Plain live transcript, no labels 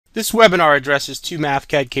This webinar addresses two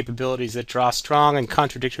Mathcad capabilities that draw strong and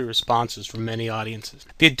contradictory responses from many audiences.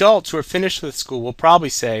 The adults who are finished with school will probably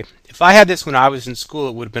say, if I had this when I was in school,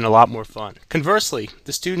 it would have been a lot more fun. Conversely,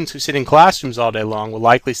 the students who sit in classrooms all day long will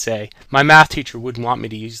likely say, my math teacher wouldn't want me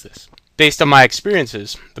to use this. Based on my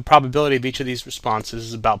experiences, the probability of each of these responses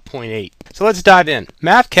is about 0.8. So let's dive in.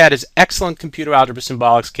 Mathcad has excellent computer algebra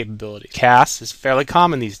symbolics capability. CAS is fairly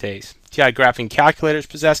common these days. TI graphing calculators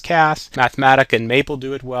possess CAS, Mathematica and Maple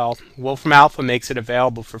do it well, Wolfram Alpha makes it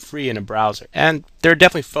available for free in a browser, and there are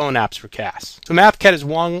definitely phone apps for CAS. So Mathcad is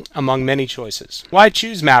one among many choices. Why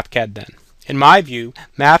choose Mathcad then? In my view,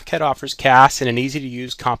 Mathcad offers CAS in an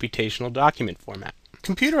easy-to-use computational document format.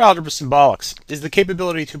 Computer algebra symbolics is the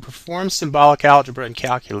capability to perform symbolic algebra and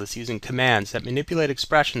calculus using commands that manipulate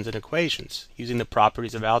expressions and equations using the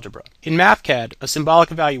properties of algebra. In Mathcad, a symbolic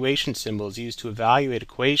evaluation symbol is used to evaluate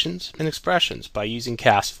equations and expressions by using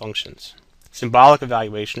CAS functions. Symbolic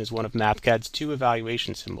evaluation is one of Mathcad's two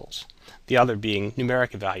evaluation symbols, the other being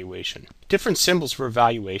numeric evaluation. Different symbols for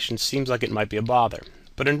evaluation seems like it might be a bother,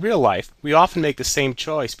 but in real life, we often make the same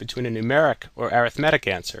choice between a numeric or arithmetic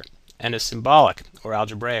answer and a symbolic or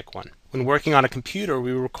algebraic one. When working on a computer,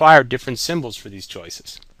 we require different symbols for these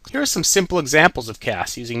choices. Here are some simple examples of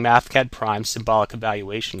CAS using Mathcad Prime symbolic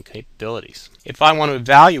evaluation capabilities. If I want to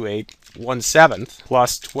evaluate 1/7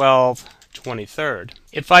 plus 12/23,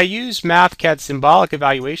 if I use Mathcad symbolic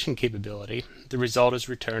evaluation capability, the result is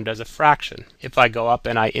returned as a fraction. If I go up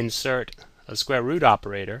and I insert a square root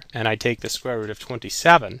operator, and I take the square root of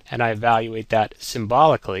 27, and I evaluate that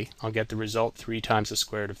symbolically, I'll get the result 3 times the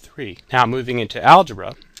square root of 3. Now moving into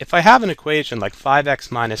algebra, if I have an equation like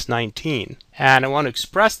 5x minus 19, and I want to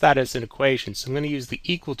express that as an equation, so I'm going to use the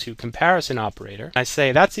equal to comparison operator. I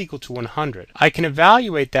say that's equal to 100. I can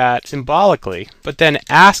evaluate that symbolically, but then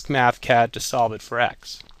ask Mathcad to solve it for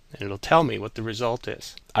x, and it'll tell me what the result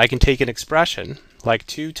is. I can take an expression like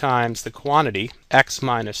 2 times the quantity x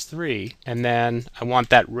minus 3, and then I want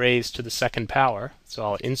that raised to the second power, so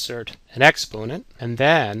I'll insert an exponent, and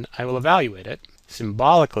then I will evaluate it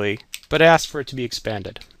symbolically, but ask for it to be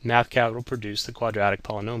expanded. Mathcad will produce the quadratic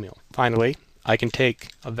polynomial. Finally, I can take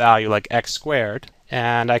a value like x squared,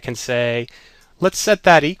 and I can say, let's set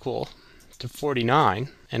that equal to 49,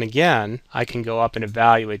 and again, I can go up and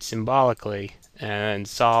evaluate symbolically and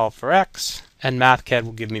solve for x, and Mathcad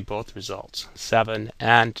will give me both results, 7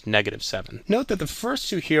 and -7. Note that the first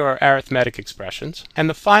two here are arithmetic expressions, and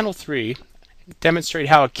the final three demonstrate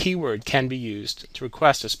how a keyword can be used to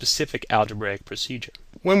request a specific algebraic procedure.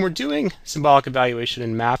 When we're doing symbolic evaluation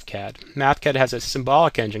in Mathcad, Mathcad has a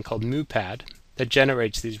symbolic engine called MuPad that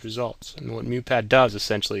generates these results. And what MuPad does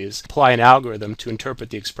essentially is apply an algorithm to interpret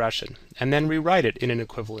the expression, and then rewrite it in an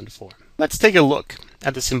equivalent form. Let's take a look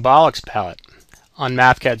at the symbolics palette on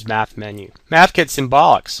Mathcad's Math menu. Mathcad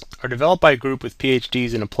symbolics are developed by a group with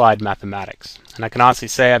PhDs in applied mathematics, and I can honestly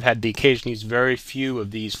say I've had the occasion to use very few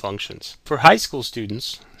of these functions. For high school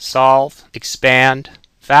students, solve, expand,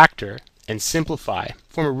 factor, and simplify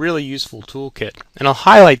form a really useful toolkit, and I'll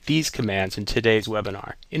highlight these commands in today's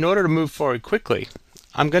webinar. In order to move forward quickly,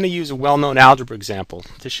 I'm going to use a well-known algebra example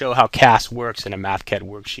to show how CAS works in a Mathcad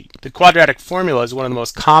worksheet. The quadratic formula is one of the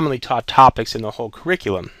most commonly taught topics in the whole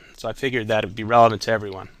curriculum, so I figured that it would be relevant to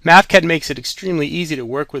everyone. Mathcad makes it extremely easy to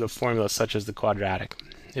work with a formula such as the quadratic.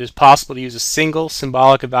 It is possible to use a single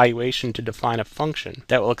symbolic evaluation to define a function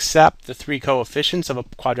that will accept the 3 coefficients of a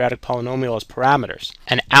quadratic polynomial as parameters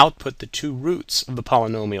and output the 2 roots of the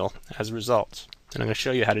polynomial as results. And I'm going to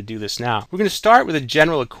show you how to do this now. We're going to start with a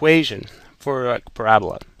general equation for a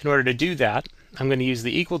parabola. In order to do that, I'm going to use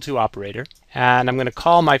the equal to operator, and I'm going to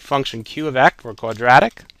call my function q of x for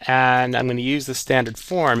quadratic, and I'm going to use the standard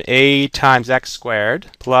form a times x squared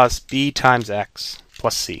plus b times x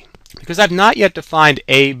plus c. Because I've not yet defined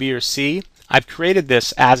a, b, or c, I've created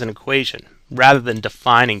this as an equation rather than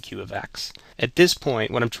defining q of x. At this point,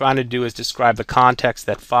 what I'm trying to do is describe the context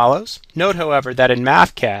that follows. Note, however, that in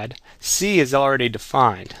Mathcad, c is already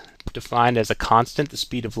defined as a constant, the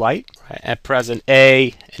speed of light. At present,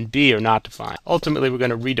 a and b are not defined. Ultimately, we're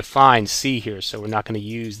going to redefine c here, so we're not going to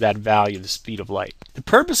use that value, the speed of light. The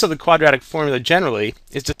purpose of the quadratic formula generally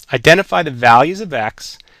is to identify the values of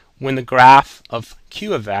x when the graph of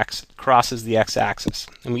q of x crosses the x-axis,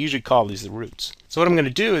 and we usually call these the roots. So what I'm going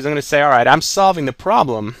to do is I'm going to say, all right, I'm solving the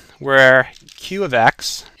problem where q of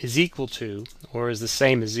x is equal to or is the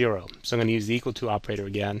same as 0. So I'm going to use the equal to operator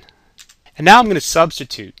again. And now I'm going to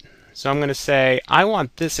substitute. So I'm going to say, I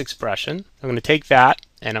want this expression. I'm going to take that,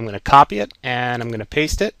 and I'm going to copy it, and I'm going to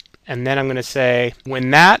paste it, and then I'm going to say, when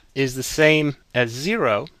that is the same as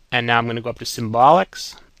 0, and now I'm going to go up to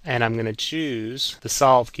symbolics, and I'm going to choose the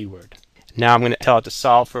solve keyword. Now I'm going to tell it to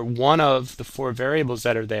solve for one of the 4 variables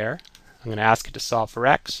that are there. I'm going to ask it to solve for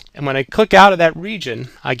x. And when I click out of that region,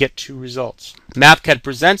 I get 2 results. Mathcad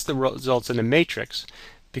presents the results in a matrix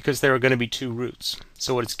because there are going to be 2 roots.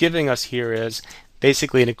 So what it's giving us here is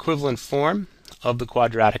basically an equivalent form of the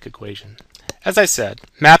quadratic equation. As I said,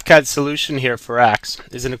 Mathcad's solution here for x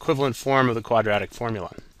is an equivalent form of the quadratic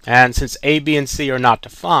formula. And since a, b, and c are not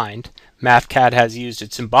defined, Mathcad has used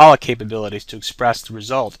its symbolic capabilities to express the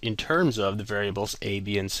result in terms of the variables a,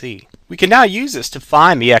 b, and c. We can now use this to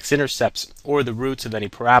find the x-intercepts or the roots of any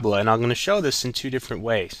parabola, and I'm going to show this in 2 different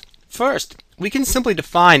ways. First, we can simply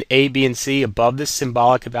define a, b, and c above this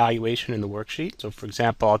symbolic evaluation in the worksheet. So for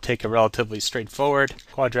example, I'll take a relatively straightforward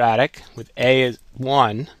quadratic with a as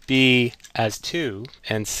 1, b as 2,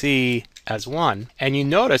 and c as 1. And you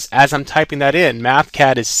notice as I'm typing that in,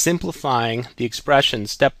 Mathcad is simplifying the expression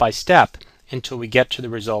step by step until we get to the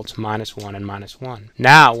results -1 and -1.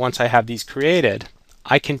 Now, once I have these created,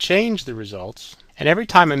 I can change the results, and every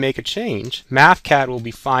time I make a change, Mathcad will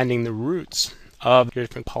be finding the roots of a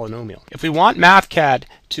different polynomial. If we want Mathcad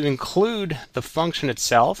to include the function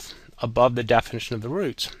itself above the definition of the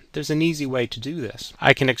roots, there's an easy way to do this.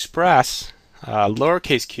 I can express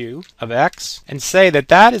lowercase q of x and say that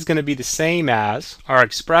that is going to be the same as our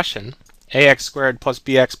expression ax squared plus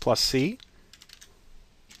bx plus c.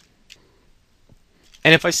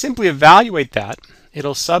 And if I simply evaluate that,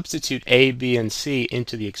 it'll substitute a, b, and c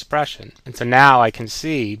into the expression. And so now I can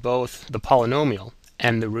see both the polynomial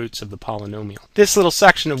and the roots of the polynomial. This little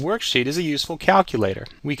section of worksheet is a useful calculator.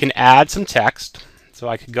 We can add some text. So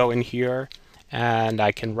I could go in here and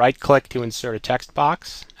I can right click to insert a text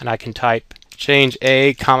box, and I can type change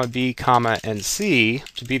a, comma b, comma, and c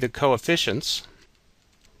to be the coefficients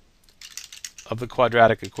of the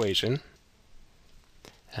quadratic equation.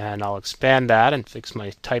 And I'll expand that and fix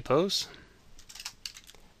my typos.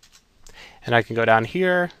 And I can go down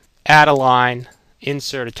here, add a line,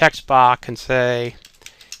 insert a text box, and say,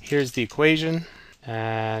 here's the equation,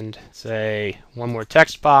 and say one more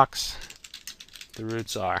text box, the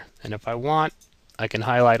roots are. And if I want, I can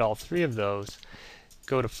highlight all 3 of those,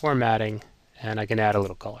 go to formatting, and I can add a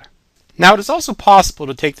little color. Now it is also possible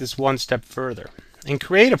to take this one step further and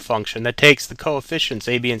create a function that takes the coefficients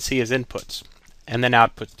a, b, and c as inputs and then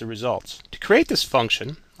outputs the results. To create this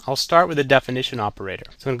function, I'll start with a definition operator.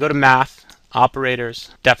 So I'm going to go to Math, Operators,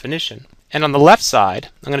 Definition, and on the left side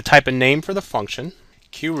I'm going to type a name for the function,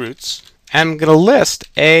 qroots, and I'm going to list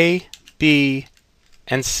a, b,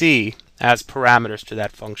 and c as parameters to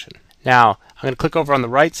that function. Now I'm going to click over on the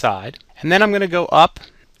right side, and then I'm going to go up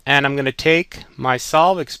and I'm going to take my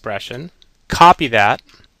solve expression, copy that,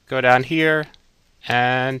 go down here,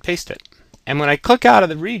 and paste it. And when I click out of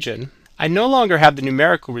the region, I no longer have the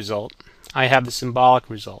numerical result, I have the symbolic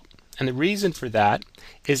result. And the reason for that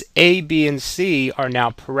is a, b, and c are now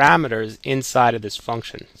parameters inside of this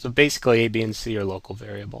function. So basically a, b, and c are local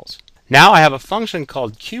variables. Now I have a function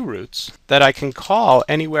called qroots that I can call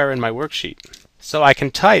anywhere in my worksheet. So I can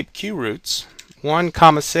type qroots 1,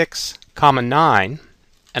 6, 9,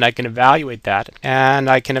 and I can evaluate that, and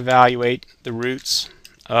I can evaluate the roots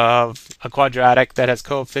of a quadratic that has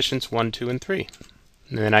coefficients 1, 2, and 3.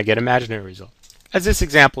 And then I get imaginary results. As this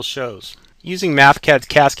example shows, using Mathcad's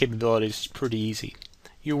CAS capabilities is pretty easy.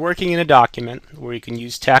 You're working in a document where you can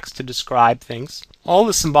use text to describe things. All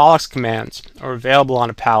the symbolics commands are available on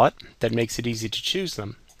a palette that makes it easy to choose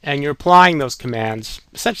them. And you're applying those commands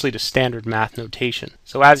essentially to standard math notation.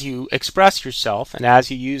 So as you express yourself and as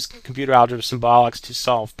you use computer algebra symbolics to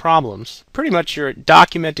solve problems, pretty much you're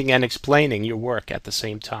documenting and explaining your work at the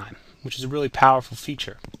same time, which is a really powerful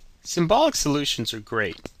feature. Symbolic solutions are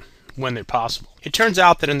great when they're possible. It turns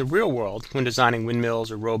out that in the real world, when designing windmills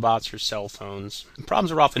or robots or cell phones,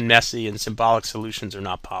 problems are often messy and symbolic solutions are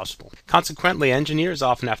not possible. Consequently, engineers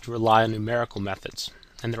often have to rely on numerical methods.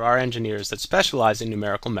 And there are engineers that specialize in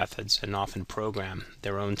numerical methods and often program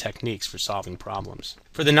their own techniques for solving problems.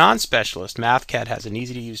 For the non-specialist, Mathcad has an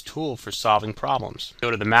easy-to-use tool for solving problems.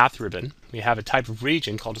 Go to the Math ribbon. We have a type of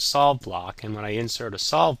region called a solve block, and when I insert a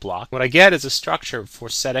solve block, what I get is a structure for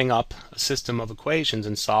setting up a system of equations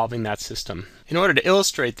and solving that system. In order to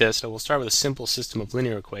illustrate this, I will start with a simple system of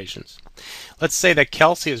linear equations. Let's say that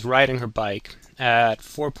Kelsey is riding her bike at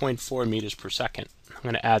 4.4 meters per second. I'm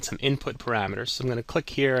going to add some input parameters. So I'm going to click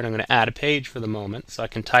here and I'm going to add a page for the moment so I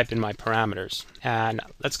can type in my parameters. And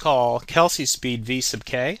let's call Kelsey's speed v sub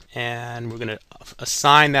k, and we're going to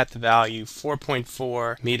assign that the value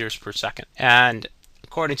 4.4 meters per second. And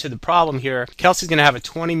according to the problem here, Kelsey's going to have a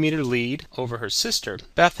 20-meter lead over her sister,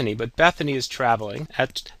 Bethany, but Bethany is traveling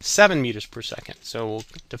at 7 meters per second. So we'll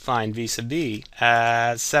define v sub v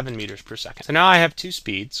as 7 meters per second. So now I have two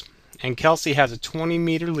speeds. and Kelsey has a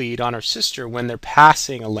 20-meter lead on her sister when they're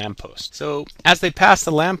passing a lamppost. So as they pass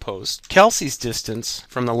the lamppost, Kelsey's distance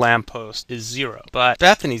from the lamppost is 0, but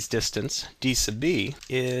Bethany's distance, d sub b,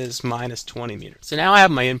 is minus 20 meters. So now I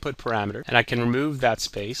have my input parameter, and I can remove that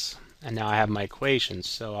space, and now I have my equations.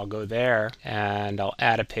 So I'll go there, and I'll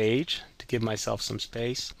add a page to give myself some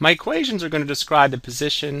space. My equations are going to describe the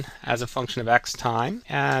position as a function of x time,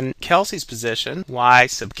 and Kelsey's position, y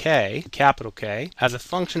sub k, capital K, as a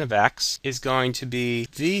function of x is going to be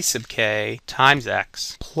v sub k times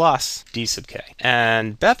x plus d sub k.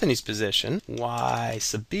 And Bethany's position, y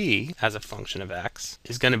sub b, as a function of x,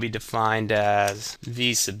 is going to be defined as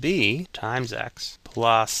v sub b times x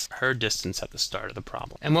plus her distance at the start of the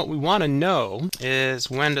problem. And what we want to know is,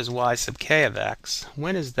 when does y sub k of x,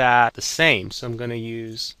 when is that the same? So I'm going to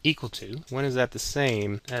use equal to, when is that the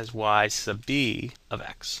same as y sub b of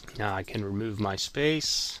x? Now I can remove my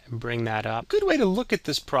space and bring that up. A good way to look at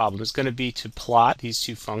this problem is going to be to plot these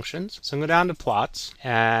two functions. So I'm going to go down to plots,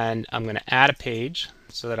 and I'm going to add a page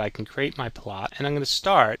so that I can create my plot, and I'm going to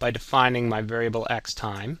start by defining my variable x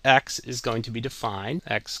time. X is going to be defined,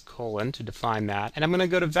 x colon, to define that, and I'm going to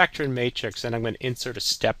go to vector and matrix, and I'm going to insert a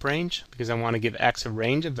step range because I want to give x a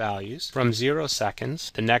range of values from 0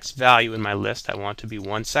 seconds. The next value in my list I want to be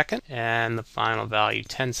 1 second, and the final value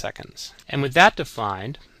 10 seconds. And with that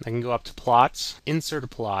defined, I can go up to plots, insert a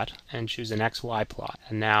plot, and choose an xy plot.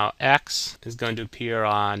 And now x is going to appear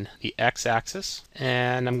on the x-axis,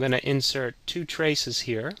 and I'm going to insert two traces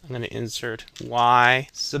here. I'm going to insert y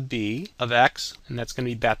sub b of x, and that's going to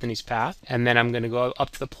be Bethany's path. And then I'm going to go up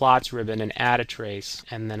to the plots ribbon and add a trace,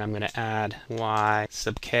 and then I'm going to add y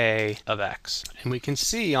sub k of x. And we can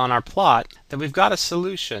see on our plot that we've got a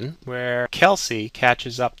solution where Kelsey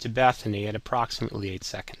catches up to Bethany at approximately 8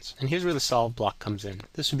 seconds. And here's where the solve block comes in.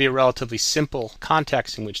 This would be a relatively simple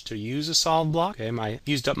context in which to use a solve block. Okay, I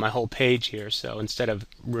used up my whole page here, so instead of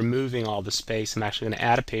removing all the space, I'm actually going to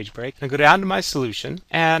add a page break. And I go down to my solution,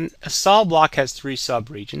 and a solve block has 3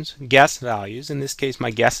 subregions. Guess values. In this case,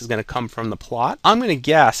 my guess is going to come from the plot. I'm going to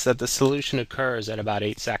guess that the solution occurs at about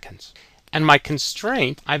 8 seconds. And my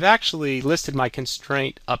constraint, I've actually listed my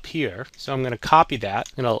constraint up here, so I'm going to copy that.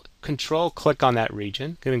 I'm going to control click on that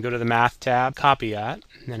region. I'm going to go to the math tab, copy that,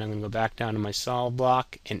 and then I'm going to go back down to my solve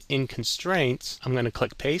block, and in constraints I'm going to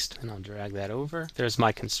click paste, and I'll drag that over. There's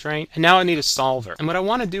my constraint, and now I need a solver. And what I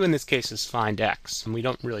want to do in this case is find x, and we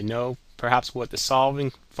don't really know perhaps what the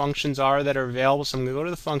solving functions are that are available. So I'm going to go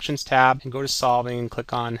to the functions tab and go to solving and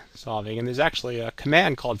click on solving, and there's actually a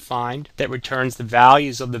command called find that returns the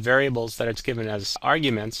values of the variables that it's given as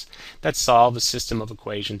arguments that solve a system of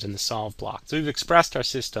equations in the solve block. So we've expressed our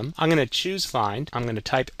system. I'm going to choose find. I'm going to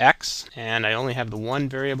type x, and I only have the one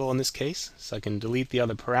variable in this case, so I can delete the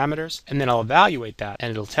other parameters, and then I'll evaluate that,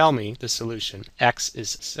 and it'll tell me the solution. X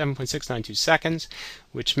is 7.692 seconds,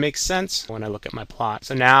 which makes sense when I look at my plot.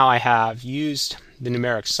 So now I have used the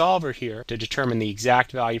numeric solver here to determine the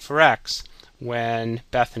exact value for x when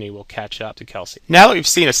Bethany will catch up to Kelsey. Now that we've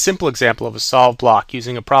seen a simple example of a solve block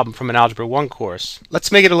using a problem from an Algebra 1 course,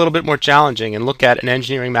 let's make it a little bit more challenging and look at an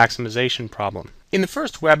engineering maximization problem. In the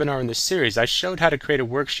first webinar in this series, I showed how to create a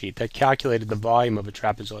worksheet that calculated the volume of a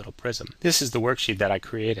trapezoidal prism. This is the worksheet that I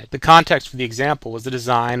created. The context for the example was the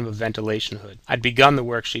design of a ventilation hood. I'd begun the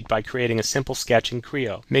worksheet by creating a simple sketch in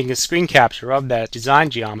Creo, making a screen capture of that design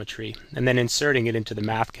geometry, and then inserting it into the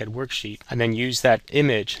Mathcad worksheet, and then use that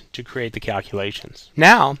image to create the calculations.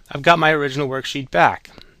 Now, I've got my original worksheet back.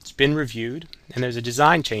 It's been reviewed, and there's a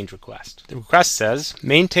design change request. The request says,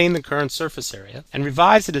 maintain the current surface area and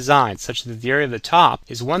revise the design such that the area of the top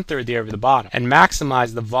is 1/3 the area of the bottom, and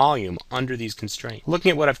maximize the volume under these constraints. Looking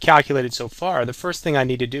at what I've calculated so far, the first thing I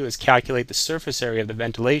need to do is calculate the surface area of the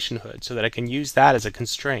ventilation hood so that I can use that as a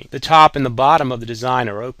constraint. The top and the bottom of the design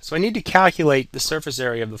are open, so I need to calculate the surface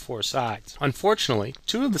area of the 4 sides. Unfortunately,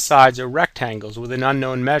 2 of the sides are rectangles with an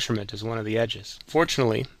unknown measurement as one of the edges.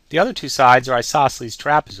 Fortunately, the other 2 sides are isosceles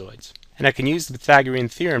trapezoids, and I can use the Pythagorean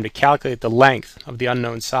theorem to calculate the length of the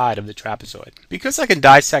unknown side of the trapezoid. Because I can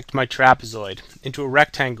dissect my trapezoid into a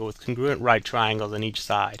rectangle with congruent right triangles on each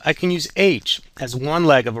side, I can use h as one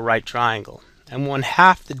leg of a right triangle, and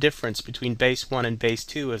 1/2 the difference between base 1 and base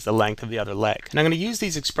 2 as the length of the other leg. And I'm going to use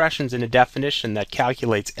these expressions in a definition that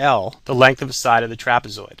calculates L, the length of a side of the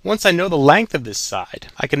trapezoid. Once I know the length of this side,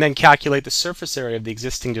 I can then calculate the surface area of the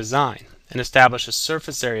existing design and establish a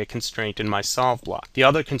surface area constraint in my solve block. The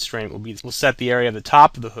other constraint will set the area of the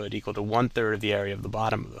top of the hood equal to 1/3 of the area of the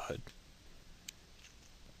bottom of the hood.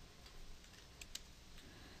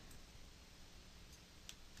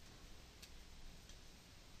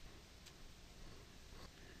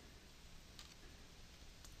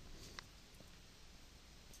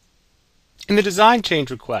 In the design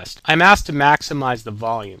change request, I'm asked to maximize the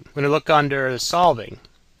volume. When I look under solving,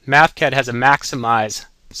 Mathcad has a maximize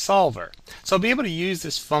solver. So I'll be able to use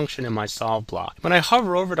this function in my solve block. When I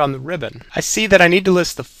hover over it on the ribbon, I see that I need to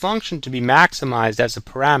list the function to be maximized as a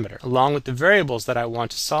parameter, along with the variables that I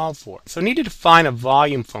want to solve for. So I need to define a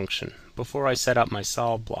volume function before I set up my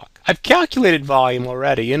solve block. I've calculated volume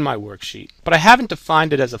already in my worksheet, but I haven't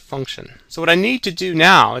defined it as a function. So what I need to do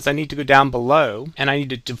now is I need to go down below and I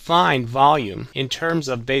need to define volume in terms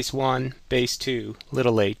of base 1, base 2,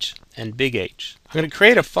 little h, and big H. I'm going to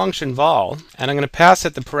create a function vol, and I'm going to pass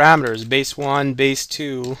it the parameters base 1, base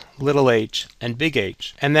 2, little h, and big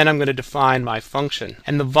H. And then I'm going to define my function.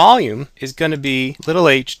 And the volume is going to be little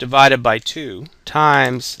h divided by 2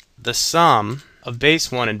 times the sum of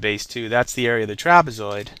base 1 and base 2, that's the area of the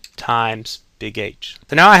trapezoid, times big H.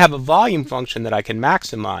 So now I have a volume function that I can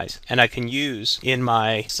maximize and I can use in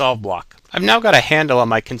my solve block. I've now got a handle on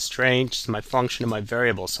my constraints, my function, and my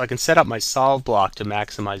variables, so I can set up my solve block to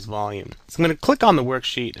maximize volume. So I'm going to click on the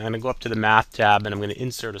worksheet, and I'm going to go up to the Math tab, and I'm going to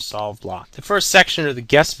insert a solve block. The first section are the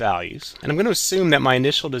guess values, and I'm going to assume that my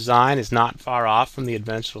initial design is not far off from the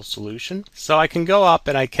eventual solution. So I can go up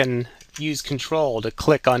and I can use Control to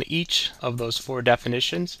click on each of those 4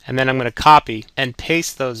 definitions, and then I'm going to copy and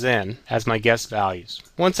paste those in as my guess values.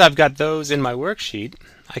 Once I've got those in my worksheet,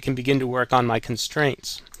 I can begin to work on my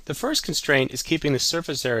constraints. The first constraint is keeping the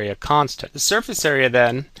surface area constant. The surface area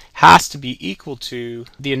then has to be equal to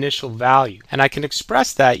the initial value, and I can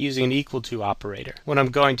express that using an equal to operator. What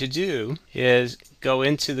I'm going to do is go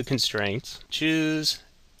into the constraints, choose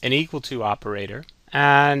an equal to operator,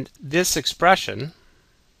 and this expression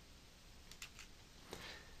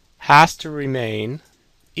has to remain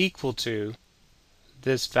equal to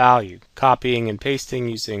this value, copying and pasting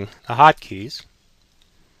using the hotkeys.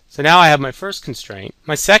 So now I have my first constraint.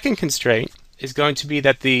 My second constraint is going to be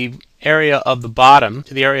that the area of the bottom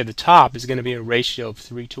to the area of the top is going to be a ratio of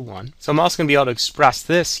 3 to 1. So I'm also going to be able to express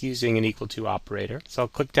this using an equal to operator. So I'll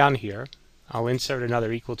click down here, I'll insert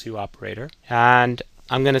another equal to operator, and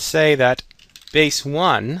I'm going to say that base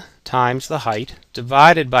 1 times the height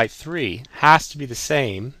divided by 3 has to be the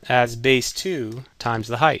same as base 2 times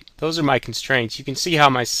the height. Those are my constraints. You can see how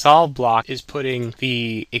my solve block is putting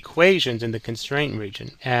the equations in the constraint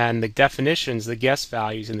region and the definitions, the guess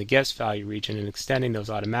values, in the guess value region and extending those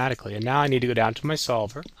automatically. And now I need to go down to my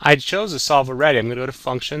solver. I chose a solver already. I'm going to go to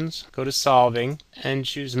Functions, go to Solving, and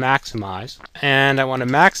choose Maximize. And I want to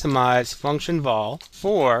maximize function vol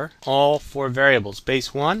for all 4 variables,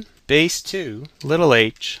 base 1, base 2, little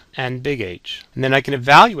h, and big H. And then I can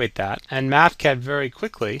evaluate that, and Mathcad very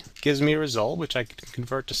quickly gives me a result which I can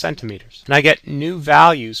convert to centimeters. And I get new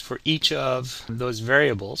values for each of those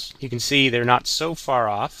variables. You can see they're not so far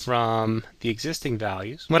off from the existing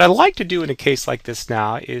values. What I'd like to do in a case like this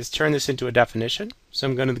now is turn this into a definition. So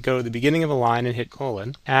I'm going to go to the beginning of a line and hit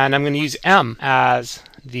colon, and I'm going to use m as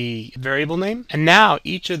the variable name. And now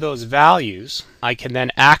each of those values I can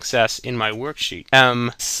then access in my worksheet.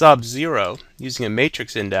 M sub 0 using a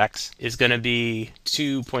matrix index is going to be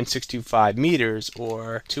 2.625 meters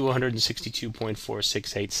or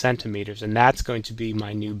 262.468 centimeters, and that's going to be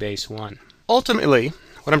my new base 1. Ultimately,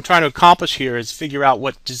 what I'm trying to accomplish here is figure out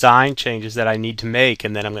what design changes that I need to make,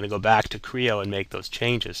 and then I'm going to go back to Creo and make those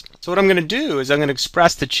changes. So what I'm going to do is I'm going to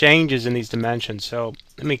express the changes in these dimensions. So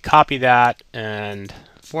let me copy that and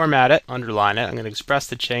format it, underline it. I'm going to express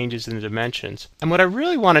the changes in the dimensions. And what I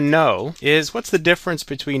really want to know is what's the difference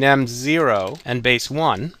between M0 and base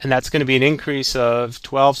 1, and that's going to be an increase of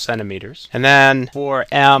 12 centimeters. And then for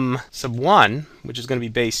M sub 1, which is going to be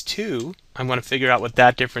base 2, I want to figure out what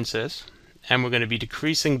that difference is. And we're going to be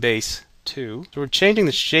decreasing base 2. So we're changing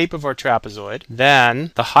the shape of our trapezoid.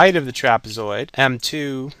 Then the height of the trapezoid,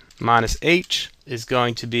 M2 minus H, is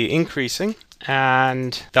going to be increasing.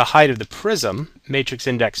 And the height of the prism, matrix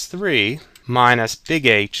index 3, minus big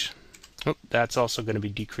H, that's also going to be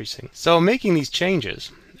decreasing. So making these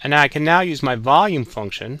changes, and I can now use my volume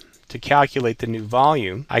function to calculate the new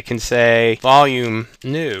volume. I can say volume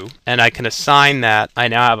new, and I can assign that. I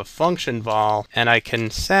now have a function vol, and I can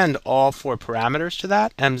send all 4 parameters to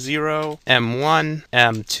that. M0, M1,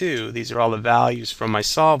 M2, these are all the values from my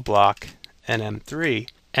solve block, and M3.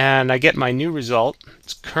 And I get my new result.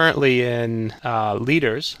 It's currently in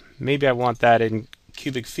liters. Maybe I want that in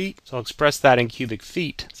cubic feet, so I'll express that in cubic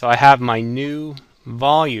feet. So I have my new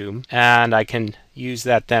volume, and I can use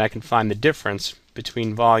that. Then I can find the difference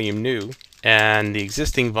between volume new and the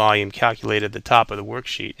existing volume calculated at the top of the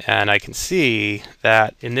worksheet. And I can see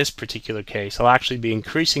that in this particular case I'll actually be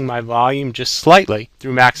increasing my volume just slightly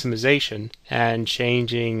through maximization and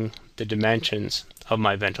changing the dimensions of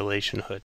my ventilation hood.